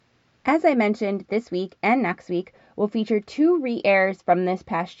As I mentioned, this week and next week will feature 2 re-airs from this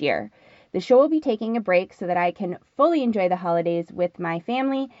past year. The show will be taking a break so that I can fully enjoy the holidays with my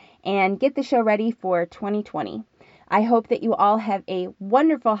family and get the show ready for 2020. I hope that you all have a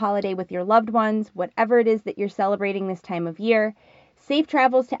wonderful holiday with your loved ones, whatever it is that you're celebrating this time of year. Safe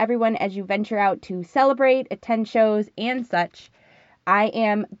travels to everyone as you venture out to celebrate, attend shows, and such. I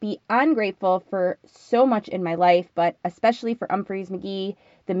am beyond grateful for so much in my life, but especially for Umphrey's McGee,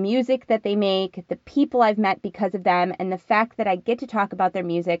 the music that they make, the people I've met because of them, and the fact that I get to talk about their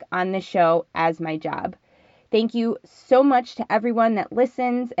music on this show as my job. Thank you so much to everyone that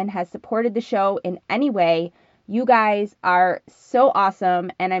listens and has supported the show in any way. You guys are so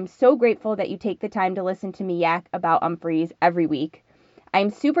awesome, and I'm so grateful that you take the time to listen to me yak about Umphrey's every week.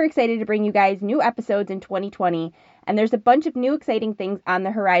 I'm super excited to bring you guys new episodes in 2020, and there's a bunch of new exciting things on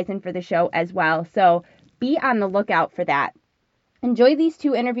the horizon for the show as well, so be on the lookout for that. Enjoy these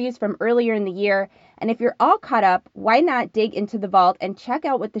 2 interviews from earlier in the year, and if you're all caught up, why not dig into the vault and check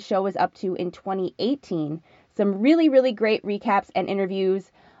out what the show was up to in 2018? Some really, really great recaps and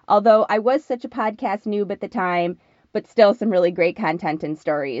interviews, although I was such a podcast noob at the time, but still some really great content and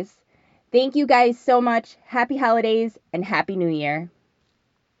stories. Thank you guys so much. Happy holidays and Happy New Year.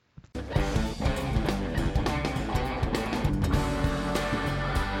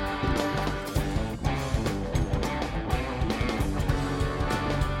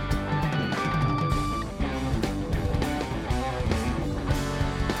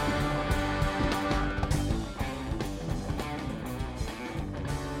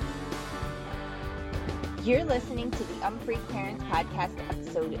 You're listening to the Umphrey Parents Podcast,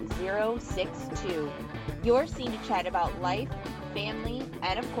 episode 062. Your scene to chat about life, family,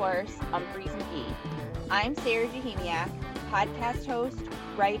 and of course, Umphrey's McGee. I'm Sarah Jahemiak, podcast host,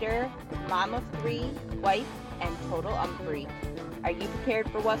 writer, mom of 3, wife, and total Umphrey. Are you prepared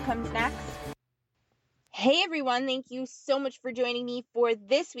for what comes next? Hey everyone, thank you so much for joining me for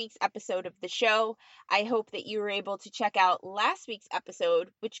this week's episode of the show. I hope that you were able to check out last week's episode,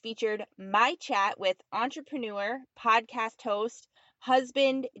 which featured my chat with entrepreneur, podcast host,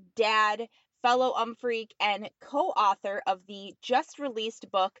 husband, dad, fellow Umphrey, and co-author of the just released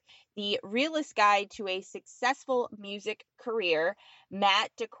book, The Realist Guide to a Successful Music Career,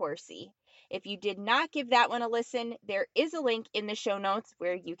 Matt DeCoursey. If you did not give that one a listen, there is a link in the show notes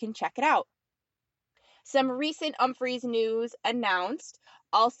where you can check it out. Some recent Umphrey's news announced,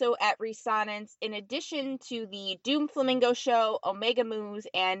 also at Resonance, in addition to the Doom Flamingo Show, Omega Moose,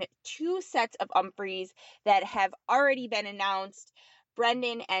 and 2 sets of Umphrey's that have already been announced.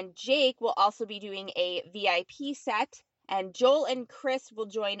 Brendan and Jake will also be doing a VIP set, and Joel and Chris will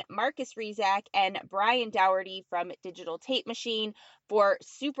join Marcus Rezak and Brian Dougherty from Digital Tape Machine for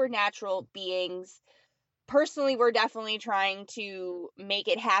Supernatural Beings. Personally, we're definitely trying to make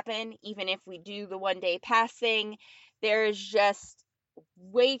it happen, even if we do the 1-day pass thing. There's just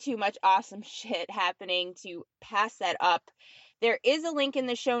way too much awesome shit happening to pass that up. There is a link in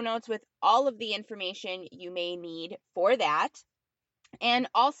the show notes with all of the information you may need for that. And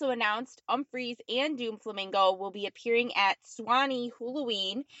also announced, Umphrey's and Doom Flamingo will be appearing at Swanee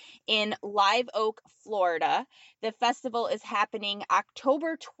Halloween in Live Oak, Florida. The festival is happening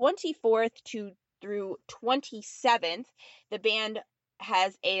October 24th through 27th. The band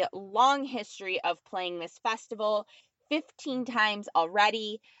has a long history of playing this festival, 15 times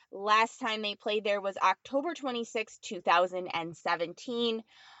already. Last time they played there was October 26, 2017.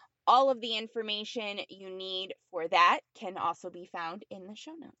 All of the information you need for that can also be found in the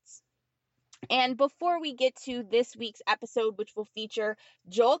show notes. And before we get to this week's episode, which will feature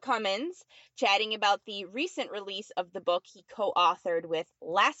Joel Cummins chatting about the recent release of the book he co-authored with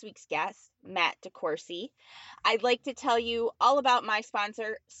last week's guest, Matt DeCoursey, I'd like to tell you all about my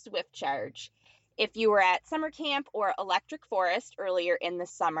sponsor, SwiftCharge. If you were at summer camp or Electric Forest earlier in the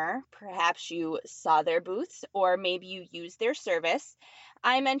summer, perhaps you saw their booths or maybe you used their service.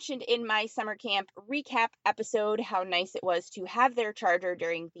 I mentioned in my summer camp recap episode how nice it was to have their charger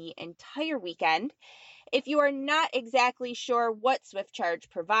during the entire weekend. If you are not exactly sure what SwiftCharge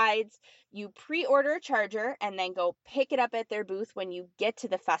provides, you pre-order a charger and then go pick it up at their booth when you get to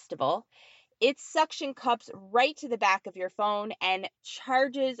the festival. It suction cups right to the back of your phone and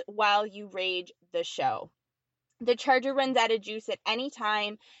charges while you rage the show. The charger runs out of juice at any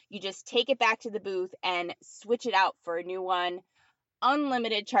time. You just take it back to the booth and switch it out for a new one.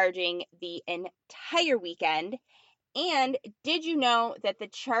 Unlimited charging the entire weekend. And did you know that the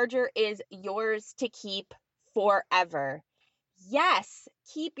charger is yours to keep forever? Yes,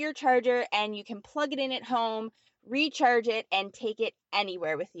 keep your charger and you can plug it in at home, recharge it, and take it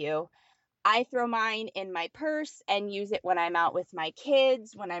anywhere with you. I throw mine in my purse and use it when I'm out with my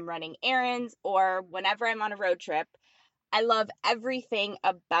kids, when I'm running errands, or whenever I'm on a road trip. I love everything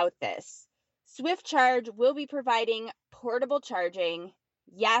about this. Swift Charge will be providing portable charging.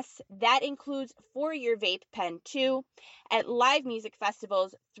 Yes, that includes for your vape pen too, at live music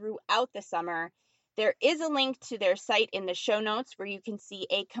festivals throughout the summer. There is a link to their site in the show notes where you can see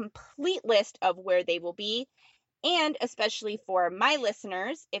a complete list of where they will be. And especially for my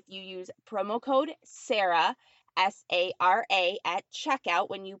listeners, if you use promo code SARA, SARA, at checkout,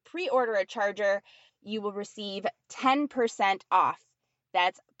 when you pre-order a charger, you will receive 10% off.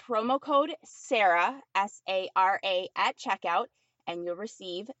 That's promo code SARA, SARA, at checkout, and you'll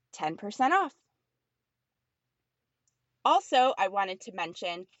receive 10% off. Also, I wanted to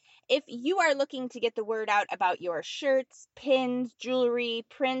mention, if you are looking to get the word out about your shirts, pins, jewelry,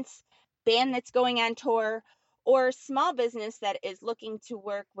 prints, band that's going on tour, or small business that is looking to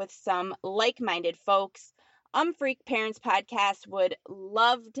work with some like-minded folks, Freak Parents Podcast would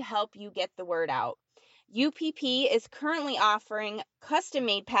love to help you get the word out. UPP is currently offering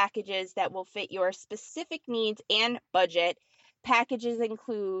custom-made packages that will fit your specific needs and budget. Packages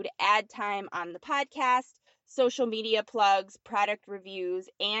include ad time on the podcast, social media plugs, product reviews,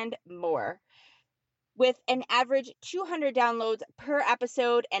 and more. With an average 200 downloads per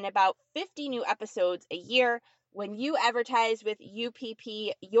episode and about 50 new episodes a year, when you advertise with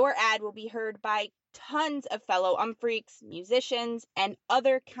UPP, your ad will be heard by tons of fellow Freaks, musicians, and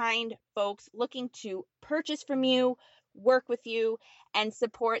other kind folks looking to purchase from you, work with you, and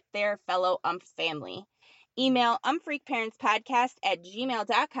support their fellow family. Email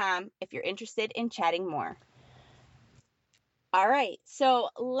umfreakparentspodcast@gmail.com if you're interested in chatting more. All right, so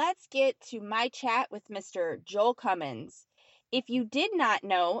let's get to my chat with Mr. Joel Cummins. If you did not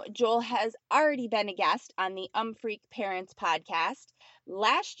know, Joel has already been a guest on the Freak Parents podcast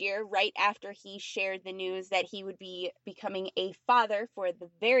last year, right after he shared the news that he would be becoming a father for the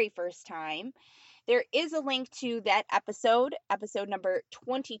very first time. There is a link to that episode number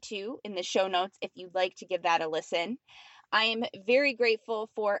 22, in the show notes if you'd like to give that a listen. I am very grateful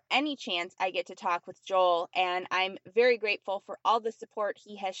for any chance I get to talk with Joel, and I'm very grateful for all the support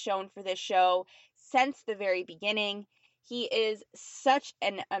he has shown for this show since the very beginning. He is such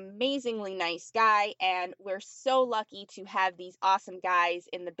an amazingly nice guy, and we're so lucky to have these awesome guys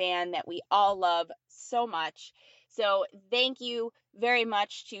in the band that we all love so much. So thank you very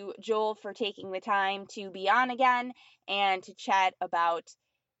much to Joel for taking the time to be on again and to chat about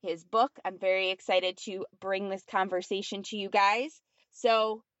his book. I'm very excited to bring this conversation to you guys.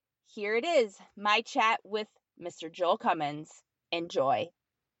 So here it is, my chat with Mr. Joel Cummins. Enjoy.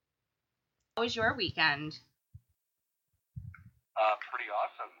 How was your weekend? Pretty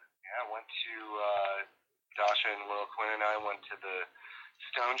awesome. Yeah, I went to Dasha and Will Quinn and I went to the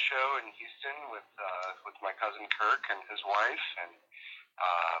Stone show in Houston with my cousin Kirk and his wife, and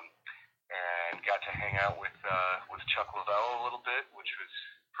got to hang out with Chuck Leavell a little bit, which was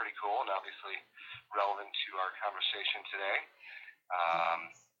pretty cool and obviously relevant to our conversation today.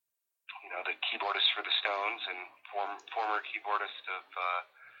 The keyboardist for the Stones and former keyboardist of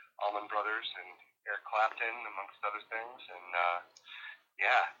Allman Brothers and Eric Clapton, amongst other things. And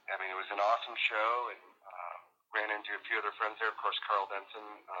it was an awesome show, and ran into a few other friends there. Of course, Carl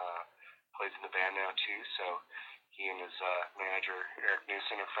Denson plays in the band now too, so he and his manager Eric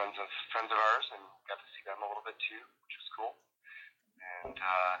Newson are friends of ours, and got to see them a little bit too, which was cool. And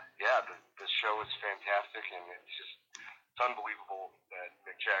the show was fantastic, and it's unbelievable that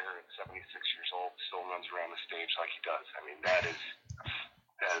Mick Jagger at 76 years old still runs around the stage like he does. I mean, that is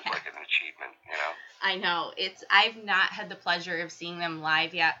like an achievement, you know? I know. I've not had the pleasure of seeing them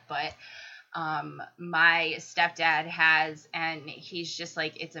live yet, but my stepdad has, and he's just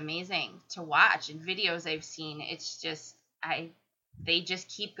like, it's amazing to watch. In videos I've seen, it's just, they just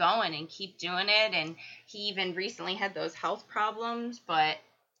keep going and keep doing it, and he even recently had those health problems, but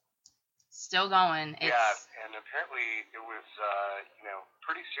still going. And apparently it was,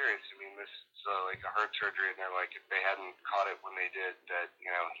 pretty serious. I mean, this is like a heart surgery, and they're like, if they hadn't caught it when they did, that,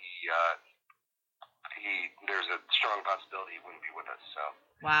 there's a strong possibility he wouldn't be with us, so.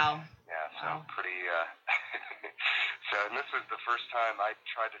 Wow. Yeah, so pretty, and this was the first time I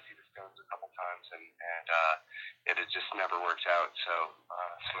tried to see the Stones a couple times, and it had just never worked out, so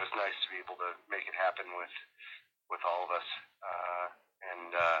it was nice to be able to make it happen with all of us,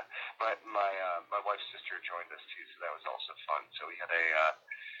 and my wife's sister joined us too, so that was also fun. So we had a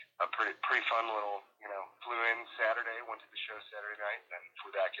pretty fun little, flew in Saturday, went to the show Saturday night, and then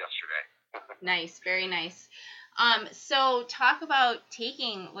flew back yesterday. Nice, very nice. So talk about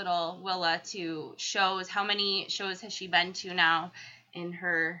taking little Willa to shows. How many shows has she been to now in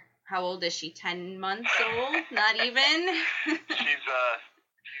her how old is she? 10 months old? Not even? She's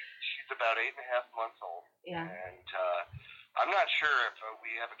about 8.5 months old. Yeah. And I'm not sure if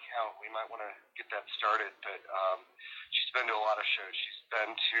we have a count. We might want to get that started. But she's been to a lot of shows. She's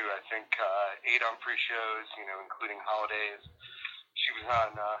been to, I think, 8 Humphrey shows, including holidays. She was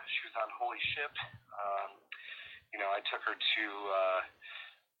on Holy Ship. I took her to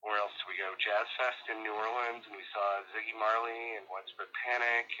where else did we go? Jazz Fest in New Orleans, and we saw Ziggy Marley and Widespread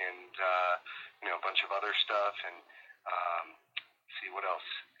Panic, and a bunch of other stuff. And see what else.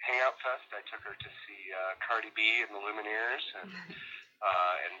 Hangout Fest. I took her to see Cardi B and the Lumineers, and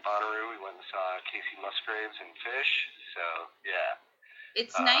in Bonnaroo we went and saw Casey Musgraves and Fish. So yeah.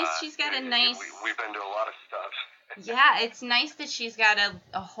 It's nice. She's got a nice. We've been to a lot of stuff. Yeah, it's nice that she's got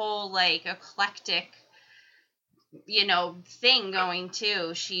a whole eclectic, thing going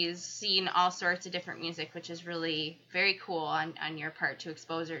too. She's seen all sorts of different music, which is really very cool on your part to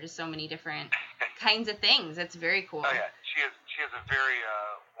expose her to so many different kinds of things. It's very cool. Oh yeah, she has a very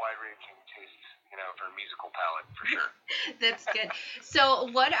wide-ranging taste, for a musical palette for sure. That's good.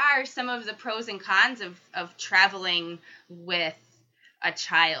 So, what are some of the pros and cons of traveling with a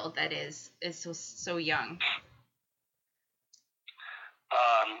child that is so young?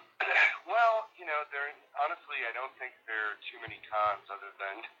 Well, honestly, I don't think there are too many cons other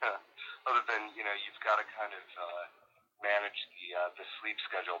than you've got to kind of manage the sleep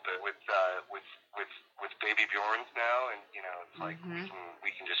schedule. But with baby Bjorns now, and it's like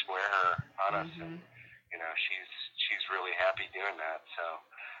we can just wear her on us, and she's really happy doing that. So,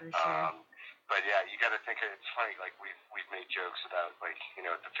 for sure. But yeah, you got to think it's funny. Like we've made jokes about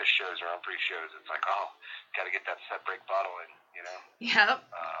at the Fish shows or Humphrey shows. It's like, oh, got to get that set break bottle in. Yep.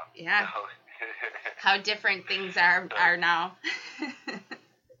 Yeah. So, how different things are now.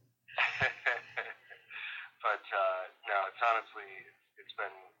 But no, it's honestly it's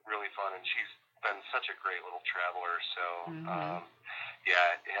been really fun, and she's been such a great little traveler. So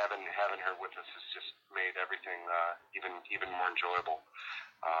yeah, having her with us has just made everything even more enjoyable.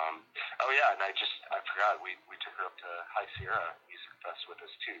 Oh yeah, and I forgot we took her up to High Sierra Music Fest with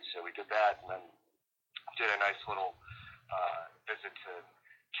us too. So we did that, and then did a nice little visit to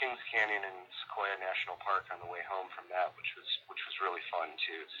Kings Canyon and Sequoia National Park on the way home from that, which was really fun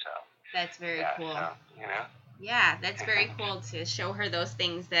too. So that's very cool. So, Yeah, that's very cool to show her those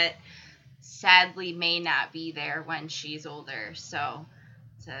things that sadly may not be there when she's older. So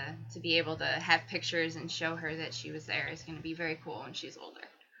to be able to have pictures and show her that she was there is going to be very cool when she's older.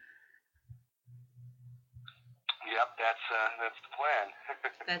 Yep, that's the plan.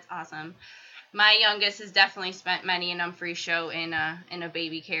 That's awesome. My youngest has definitely spent many an Humphrey show in a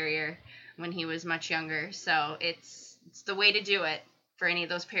baby carrier when he was much younger. So it's the way to do it for any of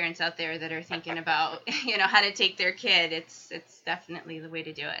those parents out there that are thinking about how to take their kid. It's definitely the way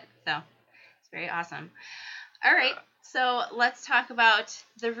to do it. So it's very awesome. All right. So let's talk about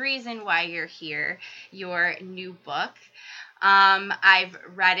the reason why you're here, your new book. I've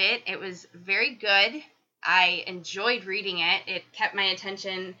read it. It was very good. I enjoyed reading it. It kept my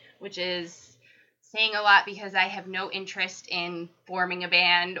attention, which is saying a lot because I have no interest in forming a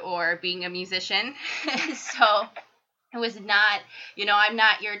band or being a musician. So it was not, I'm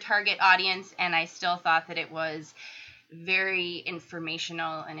not your target audience, and I still thought that it was very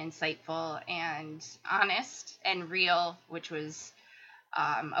informational and insightful and honest and real, which was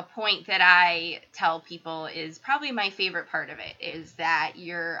a point that I tell people is probably my favorite part of it, is that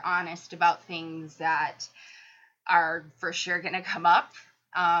you're honest about things that are for sure going to come up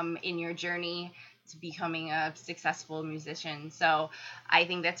in your journey to becoming a successful musician. So I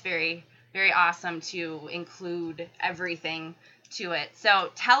think that's very, very awesome to include everything to it. So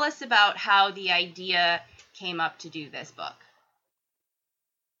tell us about how the idea came up to do this book.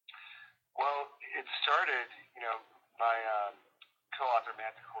 Well, it started, my co-author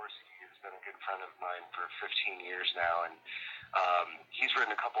Matt DeCourcy has been a good friend of mine for 15 years now, and he's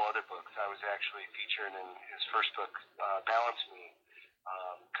written a couple other books. I was actually featured in his first book, Balance Me,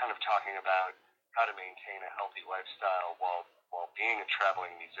 kind of talking about how to maintain a healthy lifestyle while being a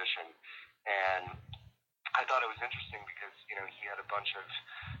traveling musician. And I thought it was interesting because he had a bunch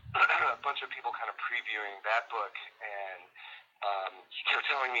of people kind of previewing that book, and he kept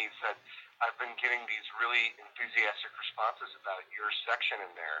telling me, he said, I've been getting these really enthusiastic responses about your section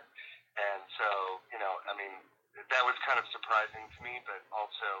in there. And so that was kind of surprising to me, but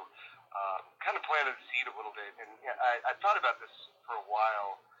also kind of planted the seed a little bit. And I thought about this for a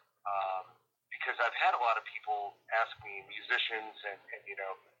while because I've had a lot of people ask me, musicians and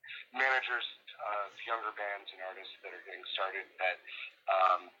managers of younger bands and artists that are getting started, that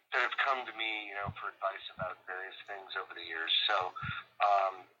have come to me, for advice about various things over the years. So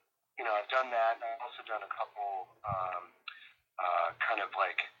I've done that, and I've also done a couple kind of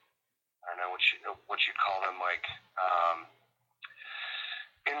like, I don't know what you call them, like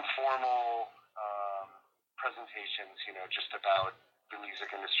informal presentations, just about the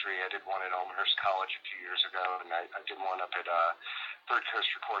music industry. I did one at Elmhurst College a few years ago, and I did one up at Third Coast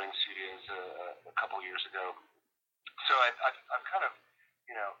Recording Studios a couple years ago. So I've kind of,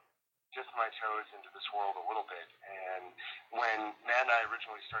 dipped my toes into this world a little bit. And when Matt and I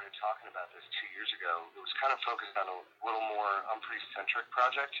originally started talking about this 2 years ago, it was kind of focused on a little more Umphrey-centric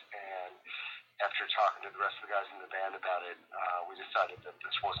project. And after talking to the rest of the guys in the band about it, we decided that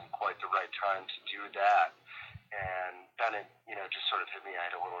this wasn't quite the right time to do that. And then it, just sort of hit me.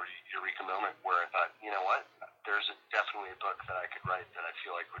 I had a little eureka moment where I thought, you know what, there's definitely a book that I could write that I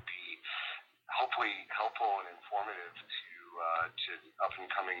feel like would be hopefully helpful and informative to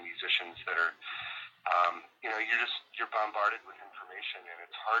up-and-coming musicians that are, you're bombarded with information, and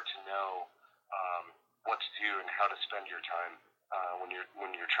it's hard to know what to do and how to spend your time when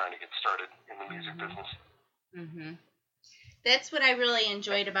you're trying to get started in the music business. Mm-hmm. That's what I really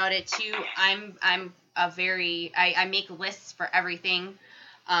enjoyed about it too. I make lists for everything.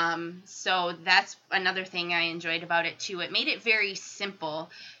 So that's another thing I enjoyed about it too. It made it very simple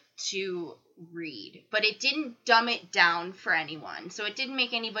to read, but it didn't dumb it down for anyone. So it didn't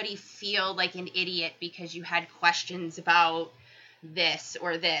make anybody feel like an idiot because you had questions about this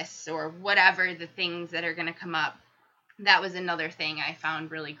or whatever the things that are going to come up. That was another thing I found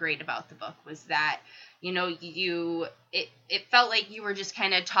really great about the book, was that, it felt like you were just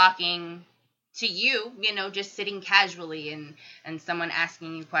kind of talking to you, just sitting casually and someone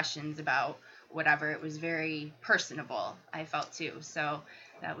asking you questions about whatever. It was very personable, I felt too. So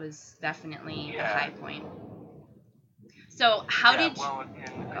that was definitely a high point. So how did you... Well,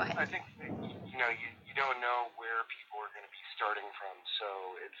 and Go ahead. I think, you don't know where people are going to be starting from, so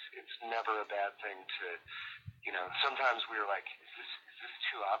it's never a bad thing to, sometimes we're like, is this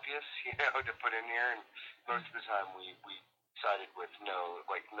too obvious, to put in here? And most of the time we sided with no,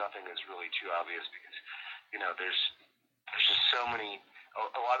 like nothing is really too obvious, because, there's just so many,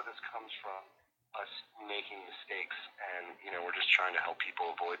 a lot of this comes from us making mistakes, and, we're just trying to help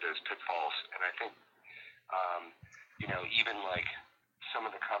people avoid those pitfalls. And I think, even like some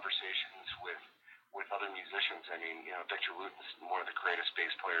of the conversations with other musicians, I mean, Victor Wooten's one of the greatest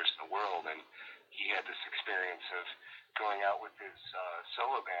bass players in the world, and he had this experience of going out with his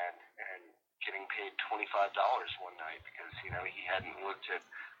solo band and getting paid $25 one night because, he hadn't looked at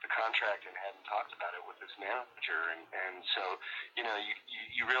the contract and hadn't talked about it with his manager. And so,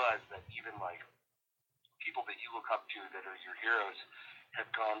 you realize that even like people that you look up to that are your heroes have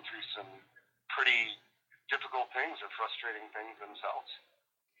gone through some pretty difficult things or frustrating things themselves.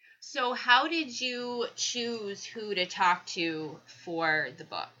 So how did you choose who to talk to for the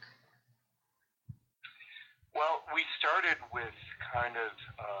book? Well, we started with kind of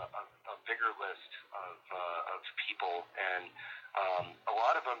a bigger list of people, and a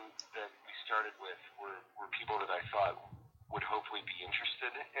lot of them that we started with were people that I thought would hopefully be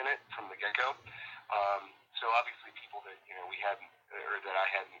interested in it from the get-go. So obviously people that, we hadn't, or that I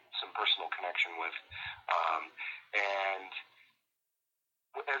had some personal connection with. And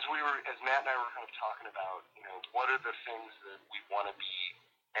as Matt and I were kind of talking about, what are the things that we want to be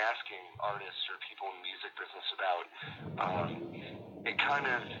asking artists or people in the music business about, it kind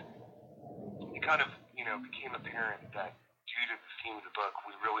of, became apparent that due to the theme of the book,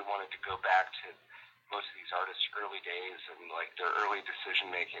 we really wanted to go back to most of these artists' early days and like their early decision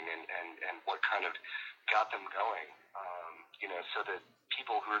making and what kind of got them going, so that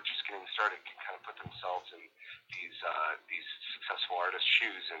people who are just getting started can kind of put themselves in these successful artists'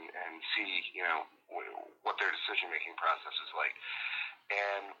 shoes and see, what their decision making process is like.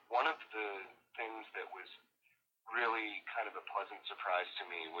 And one of the things that was really kind of a pleasant surprise to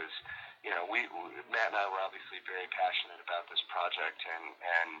me was, Matt and I were obviously very passionate about this project,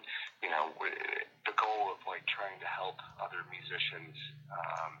 and the goal of like trying to help other musicians,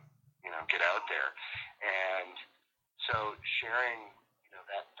 get out there. And so sharing,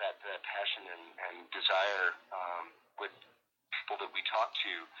 that passion and desire with people that we talked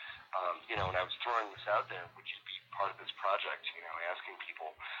to, and I was throwing this out there, would you be part of this project, asking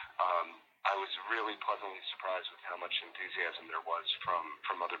people, I was really pleasantly surprised with how much enthusiasm there was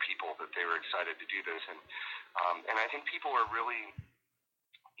from other people that they were excited to do this. And I think people are really,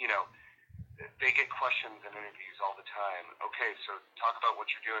 they get questions in interviews all the time. Okay, so talk about what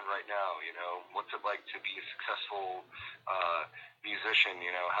you're doing right now. What's it like to be a successful musician?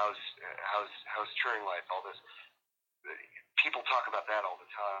 How's touring life? All this. People talk about that all the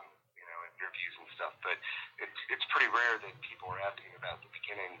time. interviews and stuff, but it's pretty rare that people are asking about the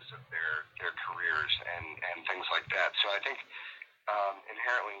beginnings of their careers and things like that. So I think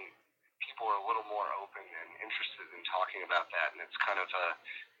inherently people are a little more open and interested in talking about that, and it's kind of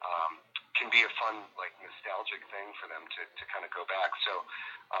can be a fun, like, nostalgic thing for them to kind of go back. So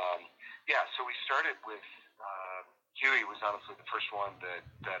so we started with Huey was honestly the first one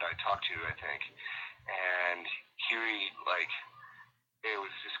that I talked to, I think, and Huey, like, it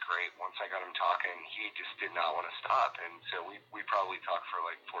was just great. Once I got him talking, he just did not want to stop, and so we probably talked for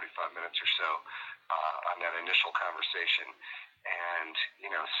like 45 minutes or so on that initial conversation. And,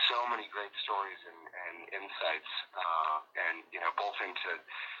 so many great stories and insights, and, both into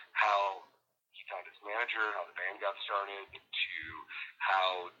how he found his manager, how the band got started, to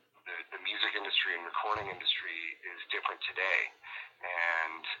how the music industry and recording industry is different today.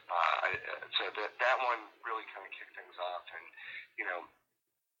 And so that one really kind of kicked things off. And,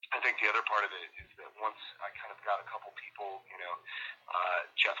 I think the other part of it is that once I kind of got a couple people,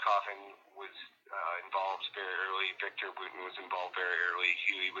 Jeff Coffin was involved very early, Victor Wooten was involved very early,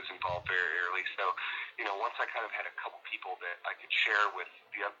 Huey was involved very early. So, once I kind of had a couple people that I could share with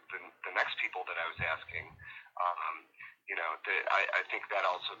the next people that I was asking, I think that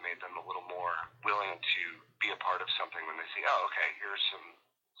also made them a little more willing to be a part of something when they see, oh, okay, here's some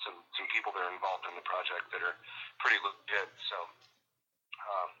people that are involved in the project that are pretty legit. So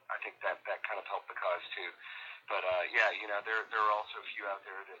I think that kind of helped the cause too. But there are also a few out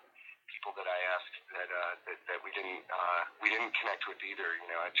there that people that I asked that we didn't connect with either.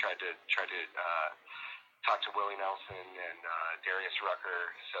 I tried to talk to Willie Nelson and Darius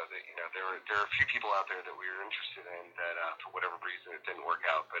Rucker, so that there are a few people out there that we were interested in that for whatever reason it didn't work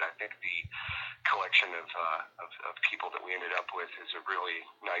out. But I think the collection of people that we ended up with is a really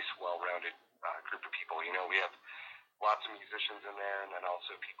nice, well-rounded group of people. We have lots of musicians in there, and then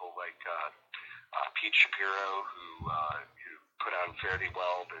also people like Pete Shapiro, who put on Fare Thee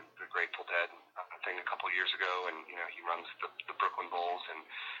Well, the Grateful Dead thing a couple years ago, and he runs the Brooklyn Bowls and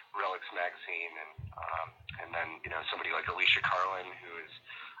Relics magazine, and then somebody like Alicia Carlin, who is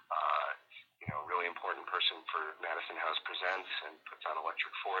a really important person for Madison House Presents and puts on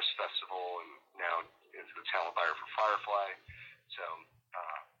Electric Forest Festival, and now is the talent buyer for Firefly. So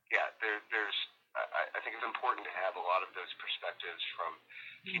there's I think it's important to have a lot of those perspectives from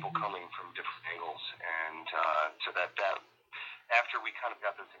people coming from different angles, and so that after we kind of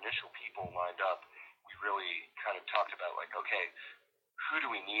got those initial people lined up, we really kind of talked about, like, okay, who do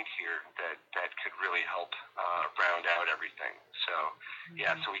we need here that could really help round out everything? So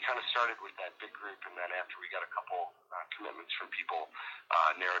so we kind of started with that big group, and then after we got a couple commitments from people,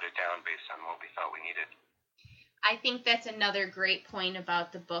 narrowed it down based on what we thought we needed. I think that's another great point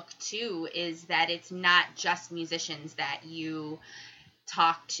about the book, too, is that it's not just musicians that you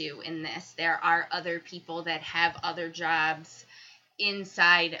talk to in this. There are other people that have other jobs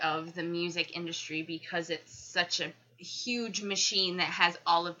inside of the music industry, because it's such a huge machine that has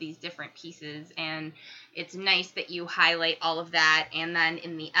all of these different pieces, and it's nice that you highlight all of that. And then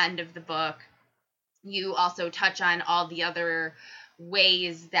in the end of the book, you also touch on all the other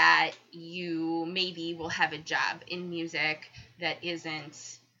ways that you maybe will have a job in music that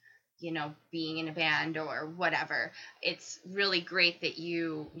isn't, being in a band or whatever. It's really great that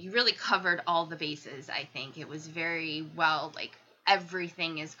you really covered all the bases. I think it was very well, like,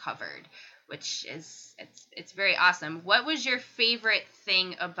 everything is covered, which is, it's very awesome. What was your favorite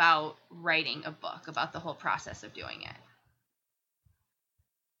thing about writing a book, about the whole process of doing it?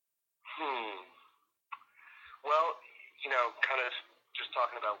 Well, kind of just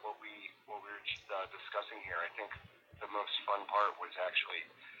talking about what we were discussing here, I think the most fun part was actually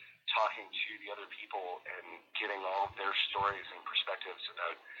talking to the other people and getting all of their stories and perspectives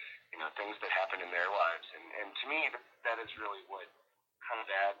about, things that happen in their lives. And to me, that is really what kind of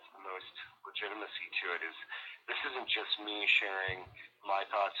adds the most legitimacy to it. Is this isn't just me sharing my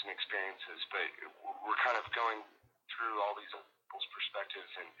thoughts and experiences, but we're kind of going through all these people's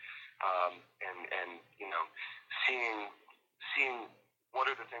perspectives and seeing what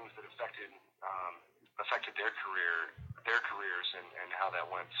are the things that affected their careers and how that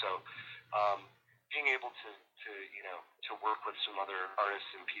went. So being able to work with some other artists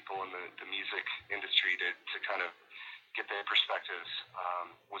and people in the music industry to kind of get their perspectives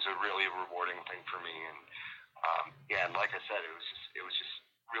was a really rewarding thing for me. And and like I said, it was just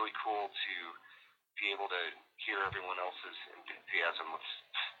really cool to be able to hear everyone else's enthusiasm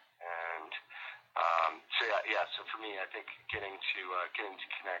and so for me, I think getting to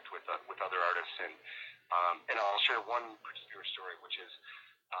connect with other artists, and I'll share one particular story, which is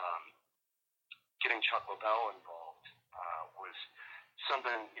getting Chuck LaBelle involved was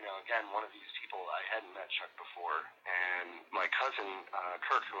something, again, one of these people, I hadn't met Chuck before, and my cousin,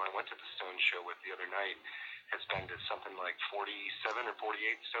 Kirk, who I went to the Stones show with the other night, has been to something like 47 or 48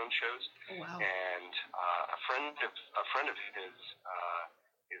 Stones shows. Oh, wow. And a friend of his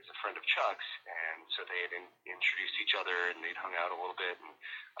is a friend of Chuck's, and so they had introduced each other, and they'd hung out a little bit,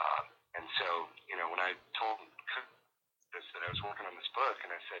 and so, when I told Kirk this, that I was working on this book,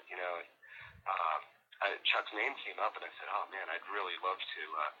 and I said, Chuck's name came up, and I said, "Oh man, I'd really love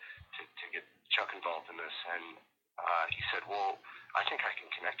to get Chuck involved in this." And he said, "Well, I think I can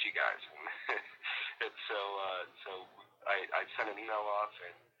connect you guys." And so I sent an email off,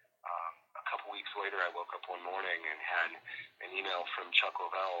 and a couple weeks later, I woke up one morning and had an email from Chuck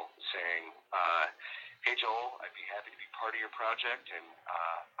Leavell saying, "Hey Joel, I'd be happy to be part of your project, and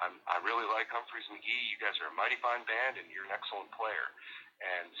I really like Humphreys McGee. You guys are a mighty fine band, and you're an excellent player."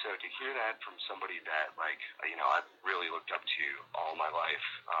 And so to hear that from somebody that, I've really looked up to all my life,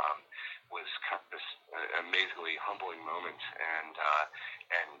 was kind of this amazingly humbling moment. And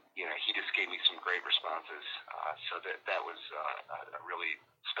he just gave me some great responses. So that was a really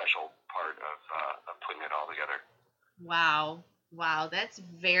special part of putting it all together. Wow, that's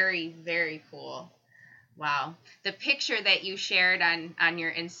very, very cool. Wow. The picture that you shared on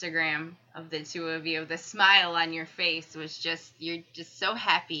your Instagram of the two of you, the smile on your face was you're just so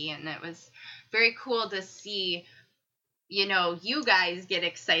happy, and it was very cool to see, you guys get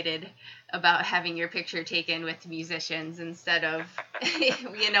excited about having your picture taken with musicians instead of,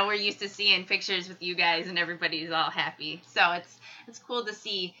 we're used to seeing pictures with you guys and everybody's all happy. So it's cool to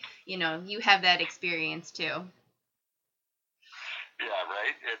see, you have that experience too. Yeah,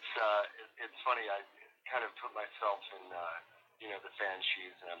 right. It's funny. I kind of put myself in, the fan's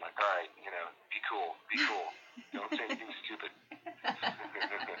shoes, and I'm like, all right, be cool. Don't say anything stupid.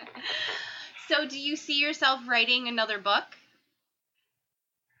 So do you see yourself writing another book?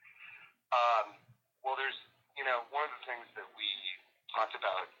 Well, there's, one of the things that we talked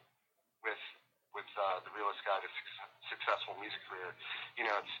about with The Realist Guide to Successful Music Career,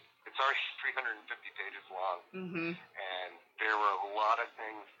 it's already 350 pages long, mm-hmm. and there were a lot of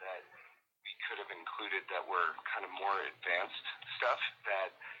things that we could have included that were kind of more advanced stuff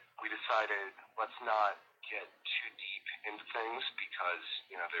that we decided let's not get too deep into things because,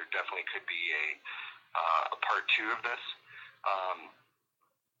 there definitely could be a part two of this.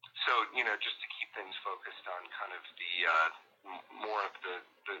 So, just to keep things focused on kind of the more of the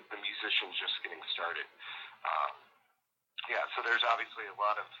musicians just getting started. So there's obviously a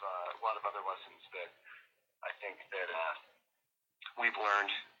lot of other lessons that I think that we've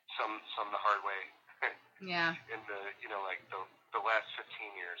learned some the hard way. Yeah. In the last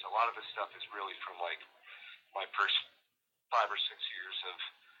 15 years, a lot of this stuff is really from my first 5 or 6 years of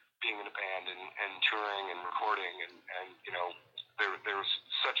being in a band and touring and recording, and there was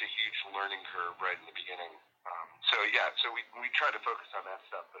such a huge learning curve right in the beginning. So we try to focus on that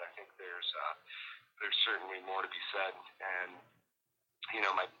stuff, but I think there's certainly more to be said. And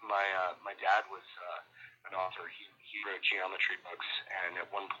my dad was an author. He wrote geometry books, and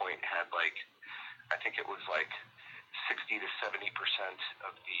at one point had I think it was 60 to 70%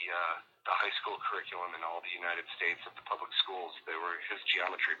 of the high school curriculum in all the United States of the public schools. They were his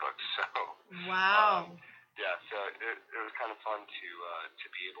geometry books. So wow. So it was kind of fun to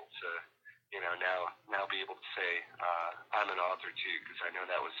be able to now be able to say I'm an author too, because I know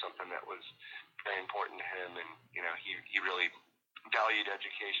that was something that was very important to him, and he really valued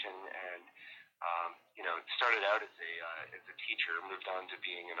education, and started out as a teacher, moved on to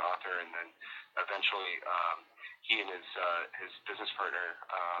being an author, and then eventually he and his business partner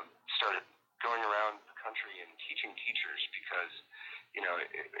started going around the country and teaching teachers, because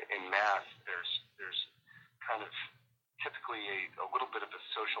in math there's kind of typically a little bit of a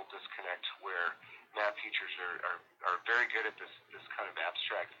social disconnect where math teachers are very good at this kind of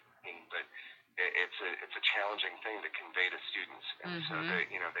abstract thing, but it's a challenging thing to convey to students, and mm-hmm. So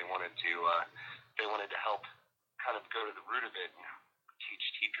they wanted to help kind of go to the root of it and teach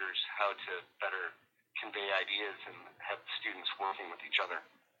teachers how to better convey ideas and have students working with each other.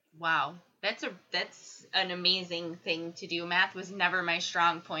 Wow, that's an amazing thing to do. Math was never my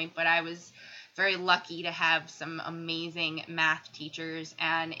strong point, but I was very lucky to have some amazing math teachers,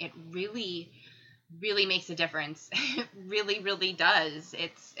 and it really, really makes a difference. It really, really does.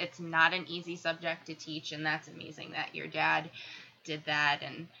 It's not an easy subject to teach, and that's amazing that your dad did that,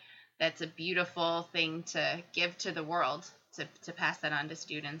 and that's a beautiful thing to give to the world, to pass that on to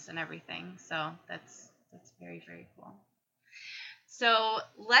students and everything. So that's very, very cool. So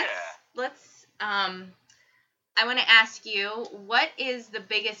let's I want to ask you, what is the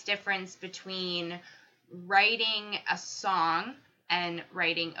biggest difference between writing a song and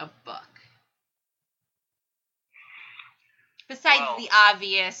writing a book? Besides the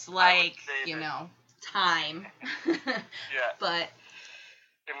obvious, like, time. Yeah. But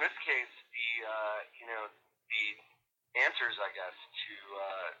in this case, the answers, I guess,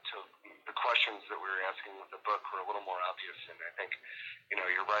 to the questions that we were asking with the book were a little more obvious. And I think,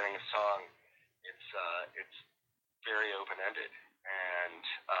 you're writing a song. It's very open-ended, and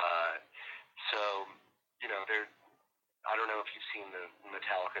so there. I don't know if you've seen the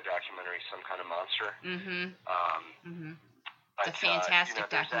Metallica documentary, Some Kind of Monster. Mm-hmm. It's a fantastic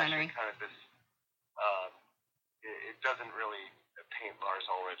documentary. Kind of this. It doesn't really paint Lars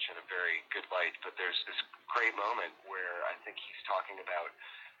Ulrich in a very good light, but there's this great moment where I think he's talking about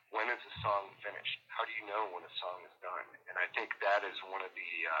when is a song finished? How do you know when a song is done? And I think that is one of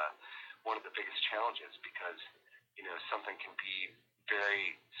the biggest challenges, because something can be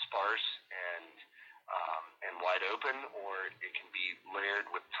very sparse and wide open, or it can be layered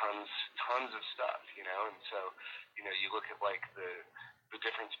with tons of stuff, and so you look at like the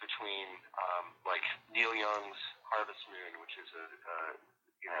difference between like Neil Young's Harvest Moon, which is a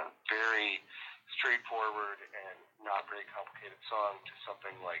very straightforward and not very complicated song, to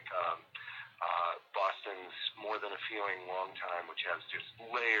something like Boston's More Than a Feeling, Long Time, which has just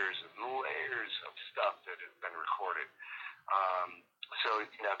layers and layers of stuff that has been recorded. So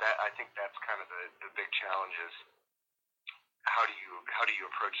that, I think that's kind of the big challenge is how do you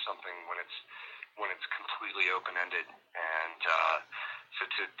approach something when it's completely open-ended. And so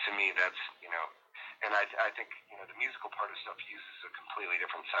to me, that's and I think the musical part of stuff uses a completely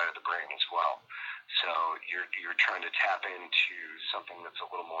different side of the brain as well. So you're trying to tap into something that's a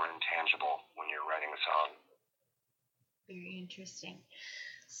little more intangible when you're writing a song. Very interesting.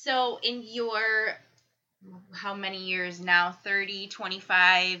 So in your how many years now, 30,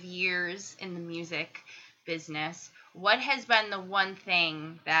 25 years in the music business, what has been the one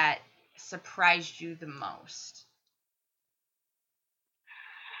thing that surprised you the most?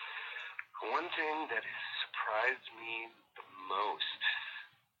 One thing that has surprised me the most?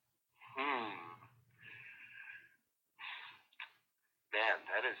 Man,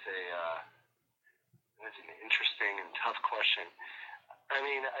 that is an interesting and tough question. I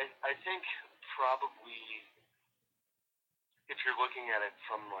mean, I think probably, if you're looking at it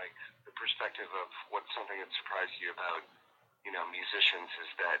from like the perspective of what's something that surprised you about musicians, is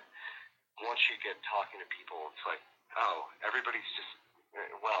that once you get talking to people, it's like, oh, everybody's just,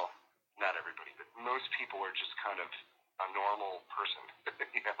 well, not everybody, but most people are just kind of a normal person,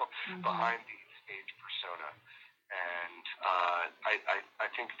 behind the stage persona. And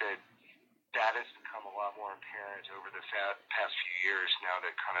I think that has become a lot more apparent over the past few years, now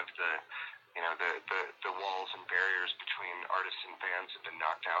that kind of the walls and barriers between artists and fans have been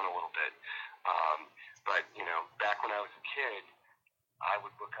knocked down a little bit. But back when I was a kid, I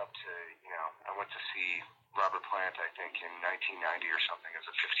would look up to, I went to see Robert Plant, I think, in 1990 or something, as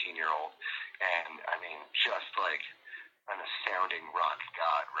a 15-year-old. And, I mean, just like an astounding rock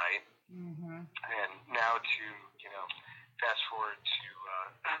god, right? Mm-hmm. And now to, fast forward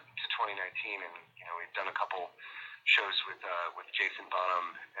to 2019, and, we've done a couple shows with Jason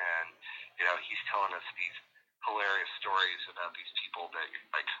Bonham, and, he's telling us these hilarious stories about these people that you're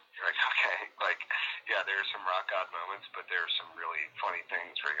like, okay, like, yeah, there are some rock god moments, but there are some really funny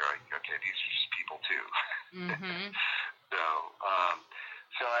things where you're like, okay, these are just people too. Mm-hmm.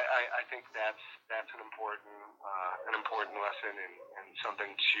 So I think that's an important lesson, and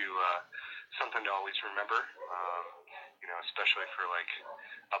something to always remember. Especially for like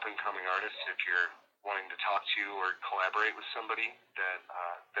up and coming artists, if you're wanting to talk to or collaborate with somebody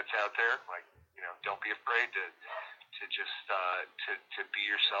that's out there, like, don't be afraid to just to be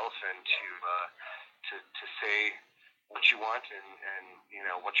yourself, and to say what you want, and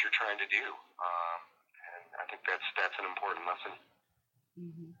what you're trying to do. And I think that's an important lesson.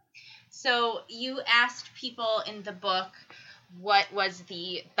 Mm-hmm. So you asked people in the book what was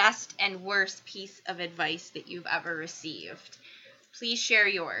the best and worst piece of advice that you've ever received. Please share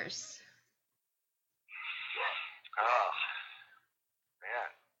yours. Oh, man.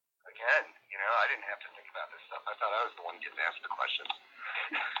 Again, I didn't have to think about this stuff. I thought I was the one getting asked the questions.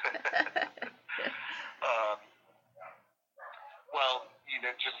 Well,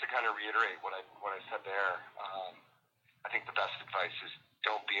 just to kind of reiterate what I said there, I think the best advice is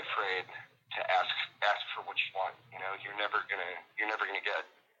don't be afraid to ask for what you want. You're never gonna get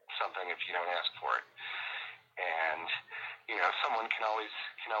something if you don't ask for it. And someone can always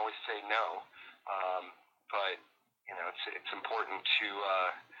say no, but it's important to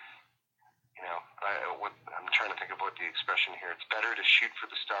I'm trying to think of what the expression here. It's better to shoot for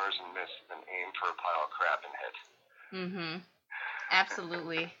the stars and miss than aim for a pile of crap and hit. Mm-hmm.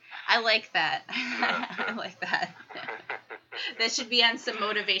 Absolutely. I like that. I like that. That should be on some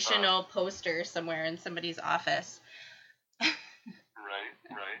motivational poster somewhere in somebody's office. Right.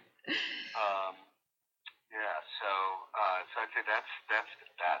 Yeah. So I'd say that's the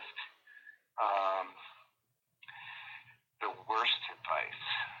best. The worst advice.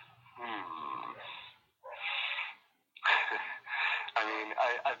 I mean,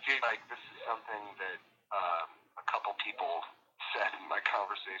 I feel like this is something that a couple people said in my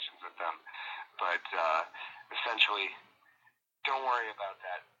conversations with them, but essentially, don't worry about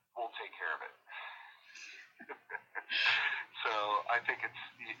that. We'll take care of it. So I think it's,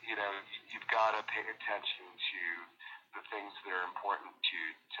 you've got to pay attention to the things that are important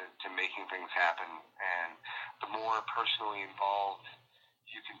to making things happen, and the more personally involved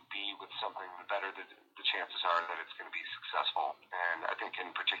you can be with something, the better the chances are that it's going to be successful. And I think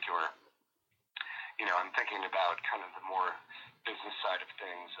in particular, I'm thinking about kind of the more business side of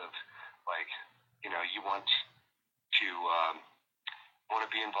things of, like, you want to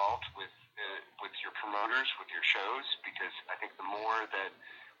be involved with your promoters, with your shows, because I think the more that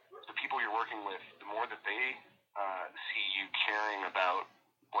the people you're working with, the more that they see you caring about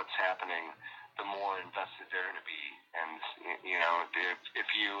what's happening, the more invested they're going to be. And if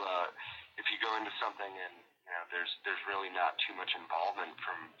you go into something and there's really not too much involvement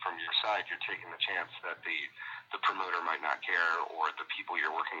from your side, you're taking the chance that the promoter might not care, or the people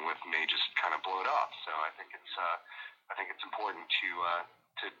you're working with may just kind of blow it off. So I think it's important to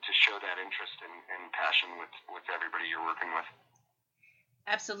show that interest and passion with everybody you're working with.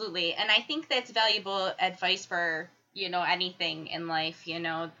 Absolutely. And I think that's valuable advice for, anything in life.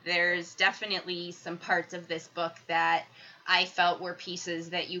 There's definitely some parts of this book that I felt were pieces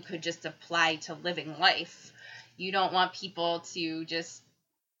that you could just apply to living life. You don't want people to just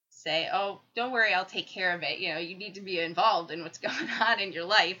say, oh, don't worry, I'll take care of it. You need to be involved in what's going on in your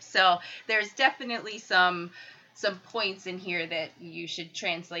life. So there's definitely some points in here that you should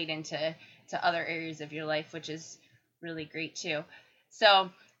translate into other areas of your life, which is really great too.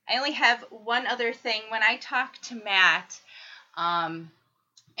 So I only have one other thing. When I talked to Matt, and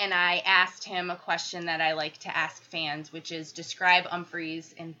I asked him a question that I like to ask fans, which is describe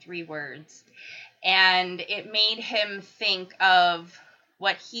Umphrey's in 3 words. And it made him think of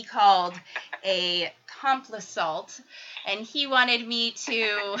what he called a complisalt, and he wanted me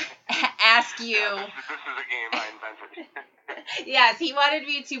to ask you. This is a game I invented. Yes, he wanted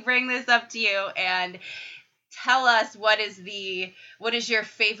me to bring this up to you and tell us what is your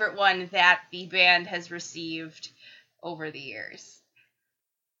favorite one that the band has received over the years.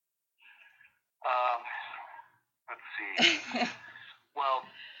 Let's see. Well,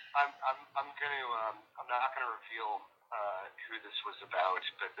 I'm not gonna reveal who this was about,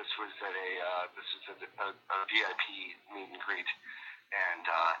 but this was at a VIP meet and greet, and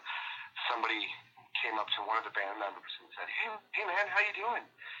somebody came up to one of the band members and said, "Hey man, how you doing?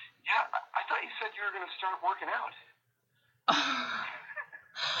 Yeah, I thought you said you were gonna start working out."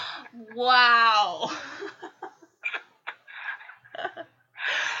 Wow.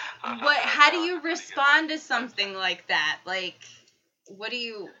 How do you respond to something like that? Like, what did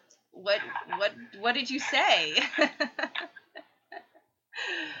you say?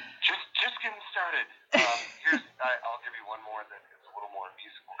 Just getting started. I'll give you one more that is a little more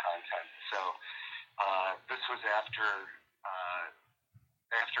musical content. So this was after a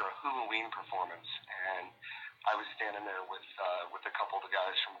Halloween performance, and I was standing there with a couple of the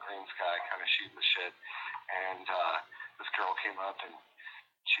guys from Green Sky, kind of shooting the shit, and this girl came up and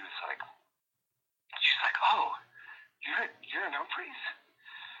she's like, "Oh, you're in Umphrey's?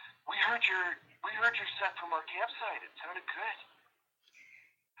 We heard your set from our campsite. It sounded good."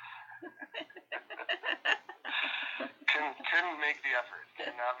 Couldn't make the effort.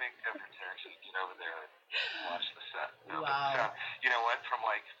 Could not make the effort to actually get over there and watch the set. No, wow. But, you know what? From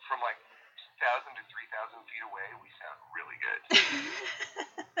like 1,000 to 3,000 feet away, we sound really good.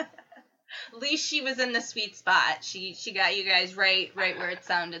 At least she was in the sweet spot. She got you guys right where it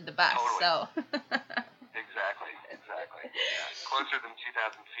sounded the best. Totally. So. Exactly. Yeah. Closer than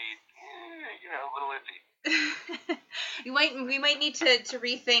 2,000 feet, a little iffy. We might need to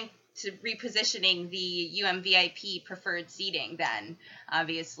rethink to repositioning the UMVIP preferred seating then,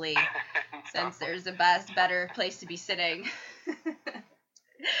 obviously, since there's a better place to be sitting.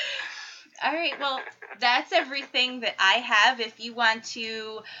 All right, well, that's everything that I have. If you want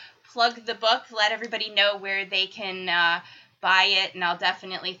to plug the book, let everybody know where they can buy it, and I'll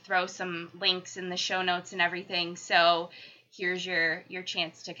definitely throw some links in the show notes and everything. So here's your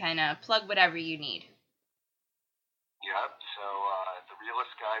chance to kind of plug whatever you need. Yep. So the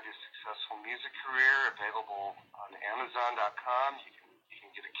Realist Guide to Successful Music Career, available on Amazon.com. You can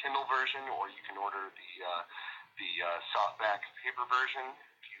get a Kindle version, or you can order the softback paper version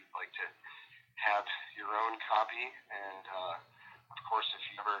if you'd like to have your own copy. And of course, if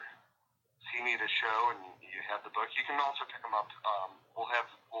you ever see me at a show and you have the book, you can also pick them up. We'll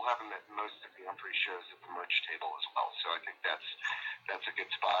have them at most of the Umphrey shows at the merch table as well. So I think that's a good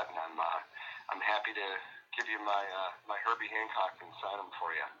spot, and I'm happy to give you my Herbie Hancock and sign them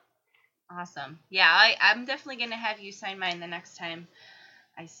for you. Awesome. Yeah, I'm definitely gonna have you sign mine the next time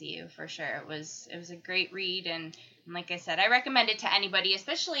I see you, for sure. It was a great read, and like I said, I recommend it to anybody,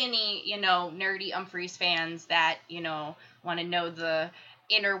 especially any nerdy Umphreys fans that want to know the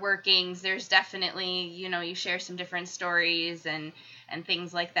inner workings. There's definitely you share some different stories and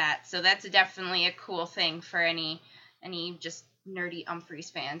things like that. So that's definitely a cool thing for any just nerdy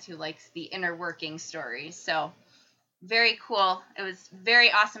Umphreys fans who likes the inner working stories. So very cool. It was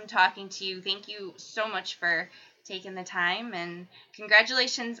very awesome talking to you. Thank you so much for taking the time, and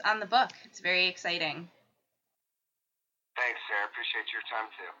congratulations on the book. It's very exciting. Thanks, Sarah. Appreciate your time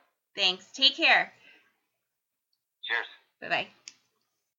too. Thanks. Take care. Cheers. Bye-bye.